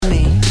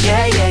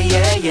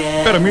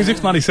Better Music's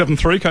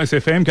 97.3 Coast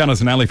FM,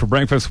 Gunners and Alley for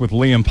breakfast with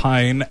Liam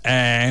Payne,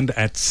 and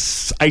at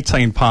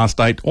 18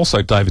 past 8,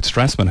 also David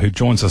Strassman, who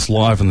joins us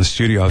live in the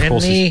studio. Of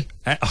course, me.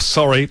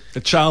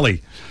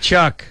 Charlie.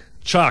 Chuck.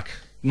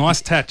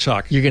 Nice tat,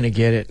 Chuck. You're going to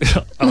get it.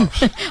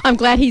 I'm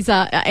glad he's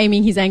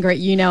aiming his anger at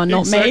you now and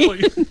not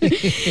me.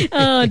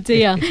 Oh,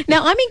 dear.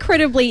 Now, I'm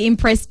incredibly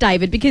impressed,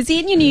 David, because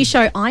in your new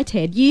show,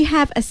 iTed, you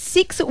have a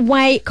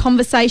 6-way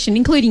conversation,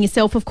 including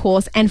yourself, of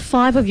course, and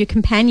 5 of your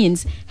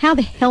companions. How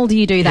the hell do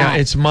you do that?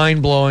 Yeah, it's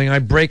mind-blowing. I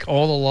break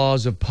all the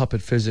laws of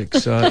puppet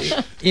physics.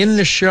 In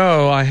the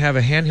show, I have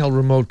a handheld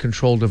remote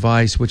control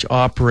device which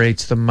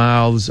operates the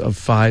mouths of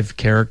 5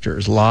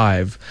 characters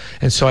live.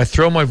 And so I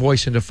throw my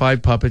voice into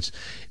 5 puppets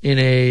in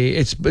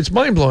it's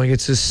mind-blowing.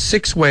 It's a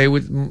 6-way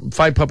with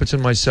 5 puppets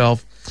and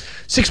myself.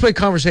 6-way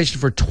conversation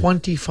for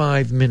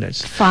 25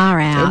 minutes. Far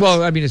out.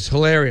 Well, I mean, it's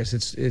hilarious.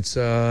 It's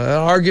an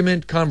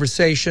argument,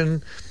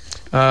 conversation.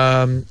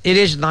 It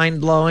is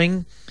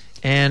mind-blowing,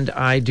 and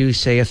I do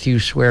say a few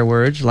swear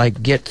words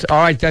like "get." All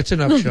right, that's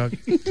enough, Chuck.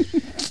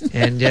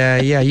 And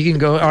yeah, you can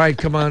go. All right,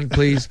 come on,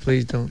 please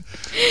don't.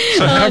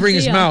 So I'm covering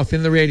his mouth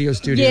in the radio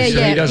studio,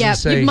 so he doesn't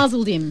say. You've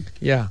muzzled him.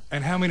 Yeah.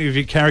 And how many of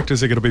your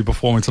characters are going to be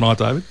performing tonight,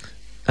 David?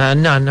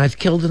 None. I've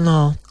killed them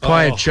all.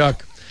 Quiet,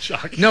 Chuck.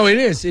 Chuck. No, it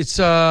is. It's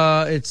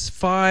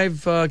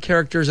 5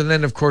 characters, and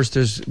then of course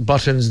there's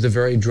Buttons, the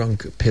very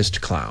drunk,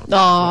 pissed clown.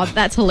 Oh,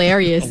 that's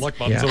hilarious. I like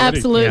Buttons already.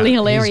 Absolutely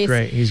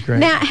hilarious. He's great.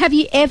 Now, have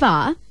you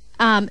ever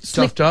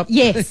stuffed up?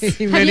 Yes.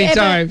 Many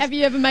times. Have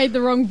you ever made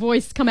the wrong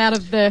voice come out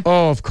of the?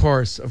 Oh, of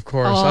course.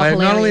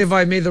 Not only have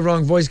I made the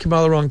wrong voice come out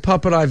of the wrong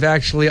puppet, I've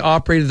actually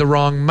operated the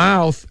wrong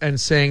mouth and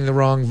saying the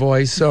wrong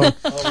voice. So,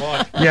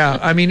 yeah.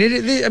 I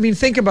mean,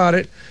 think about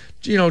it.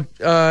 You know,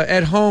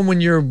 at home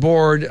when you're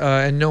bored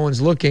and no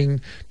one's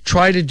looking,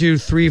 try to do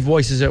 3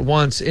 voices at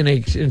once in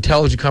an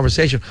intelligent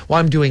conversation. Well,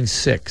 I'm doing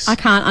 6. I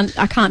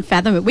can't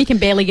fathom it. We can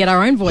barely get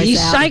our own voice out. He's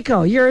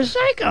psycho. You're a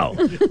psycho.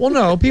 Well,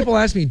 no. People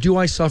ask me, do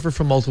I suffer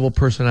from multiple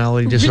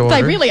personality disorder?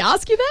 They really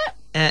ask you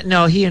that?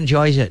 No, he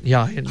enjoys it.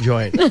 Yeah, I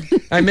enjoy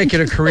it. I make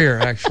it a career,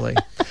 actually.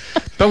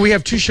 But we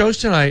have 2 shows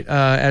tonight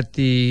at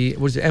the,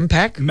 was it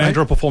MPAC?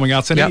 Mandurah Performing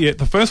Arts Centre. Yep. Yeah,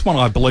 the first one,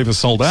 I believe, is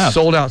sold out.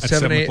 Sold out, at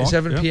 7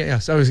 p.m.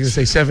 Yes, I was going to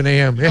say 7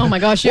 a.m. Yeah. Oh, my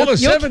gosh. Well, a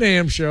 7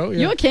 a.m. show.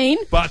 Yeah. You're keen.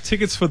 But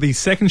tickets for the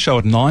second show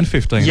at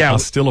 9:15 are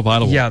still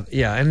available.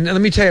 Yeah. And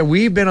let me tell you,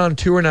 we've been on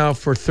tour now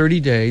for 30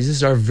 days. This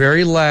is our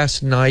very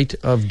last night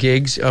of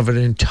gigs of an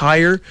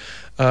entire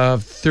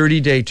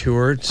 30-day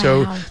tour.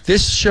 So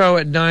this show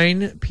at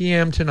 9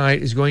 p.m.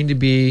 tonight is going to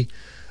be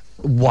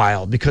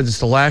wild because it's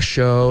the last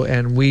show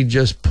and we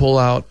just pull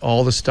out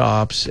all the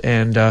stops,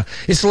 and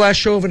it's the last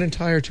show of an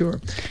entire tour,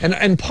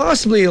 and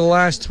possibly the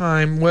last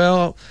time.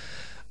 Well,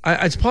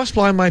 it's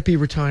possible I might be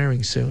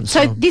retiring soon.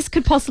 So this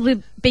could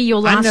possibly be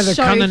your last I'm never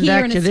show coming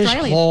here back in to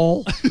Australia. this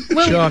hole.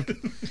 Chuck,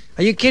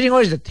 are you kidding?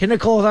 What is the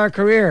pinnacle of our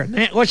career?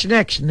 What's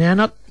next,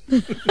 Nana?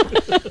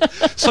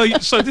 So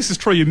this is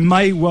true. You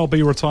may well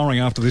be retiring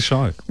after this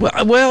show.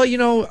 Well, you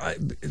know,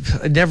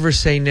 I never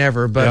say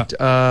never, but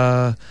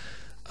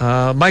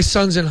my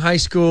son's in high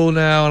school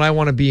now, and I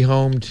want to be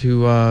home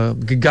to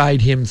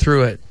guide him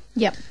through it.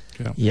 Yep.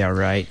 Yeah,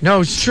 right.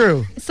 No, it's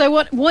true. So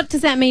what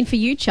does that mean for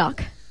you,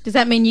 Chuck? Does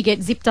that mean you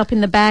get zipped up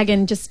in the bag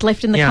and just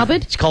left in the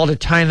cupboard? It's called a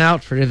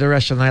timeout for the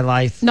rest of my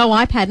life. No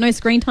iPad, no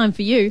screen time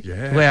for you.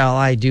 Yeah. Well,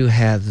 I do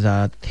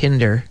have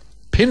Tinder.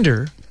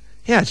 Pinder?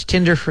 Yeah, it's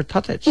Tinder for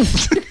tuttets. Well,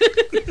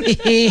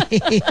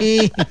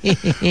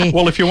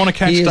 if you want to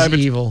catch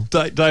David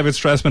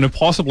Strassman, and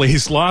possibly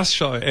his last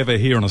show ever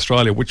here in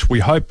Australia, which we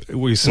hope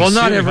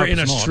not ever in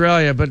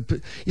Australia, but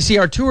you see,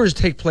 our tours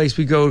take place.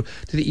 We go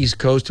to the East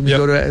Coast, and we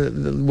go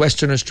to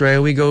Western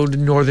Australia, we go to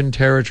Northern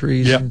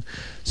Territories, and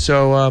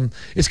so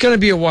it's going to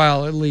be a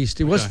while at least.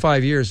 It was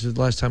 5 years the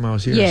last time I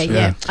was here.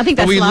 Yeah. I think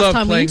that's the last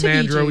time we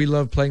interviewed you. We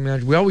love playing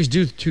Mandurah. We always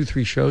do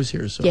 2-3 shows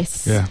here. So.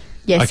 Yes. Yeah.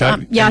 Yes,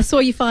 okay. I saw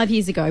you 5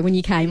 years ago when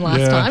you came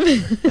last time.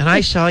 And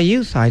I saw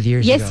you 5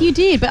 years ago. Yes, you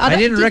did. But I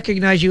didn't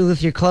recognize you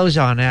with your clothes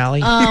on,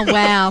 Allie. Oh,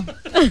 wow.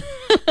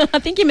 I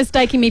think you're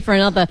mistaking me for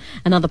another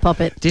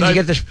puppet. Didn't you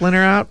get the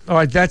splinter out? All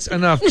right, that's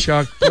enough,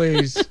 Chuck,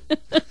 please.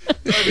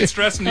 David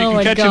Strassman, you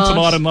can catch him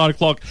tonight at 9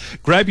 o'clock.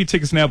 Grab your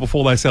tickets now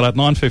before they sell out.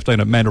 9:15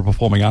 at Mandurah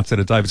Performing Arts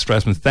Centre. David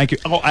Strassman, thank you.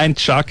 Oh, and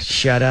Chuck.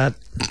 Shut up.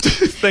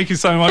 Thank you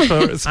so much for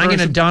I'm going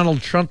to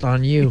Donald Trump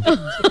on you.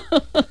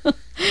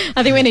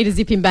 I think we need to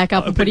zip him back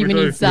up and put him in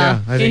his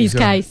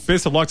case.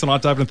 Best of luck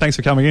tonight, David, and thanks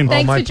for coming in.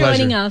 Thanks my for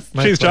joining pleasure. us.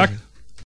 Cheers, Chuck.